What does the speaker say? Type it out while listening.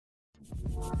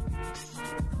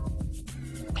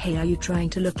Hey, are you trying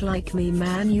to look like me,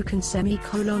 man? You can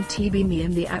TB me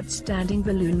and the outstanding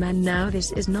balloon man. Now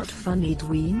this is not funny,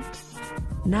 dween.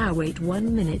 Now wait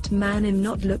 1 minute, man, I'm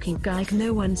not looking like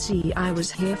no one. See, I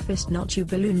was here fist, not you,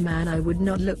 balloon man. I would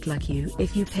not look like you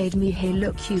if you paid me. Hey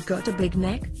look, you got a big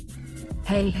neck.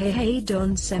 Hey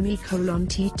don't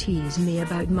tease me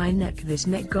about my neck. This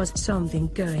neck got something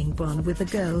going on with the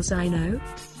girls I know.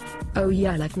 Oh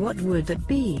yeah, like what would that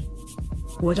be?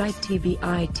 Would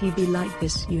ITB like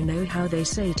this? You know how they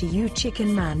say to you,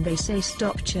 chicken man, they say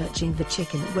stop churching the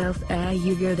chicken. Well, there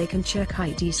you go, they can chirk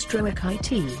IT stroke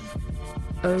IT.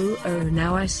 Oh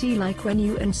now I see, like when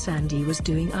you and Sandy was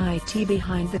doing IT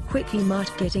behind the quickie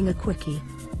mart getting a quickie.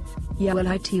 Yeah,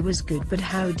 well, IT was good, but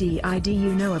how did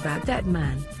you know about that,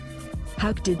 man?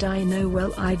 How did I know?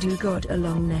 Well, I do got a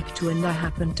long neck too, and I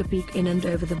happened to peek in and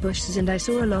over the bushes and I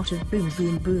saw a lot of boom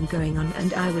boom boom going on,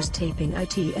 and I was taping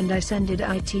IT and I sended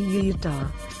IT you da.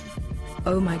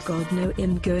 Oh my god, no,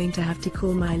 I'm going to have to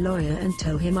call my lawyer and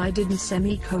tell him I didn't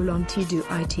T do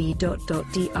IT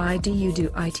did you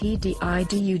do IT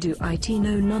did you do IT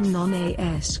no non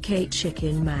ask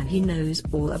chicken man, he knows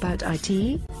all about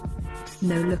IT?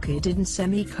 No, look, it didn't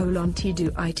T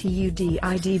do IT you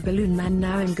did balloon man.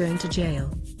 Now I'm going to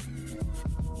jail.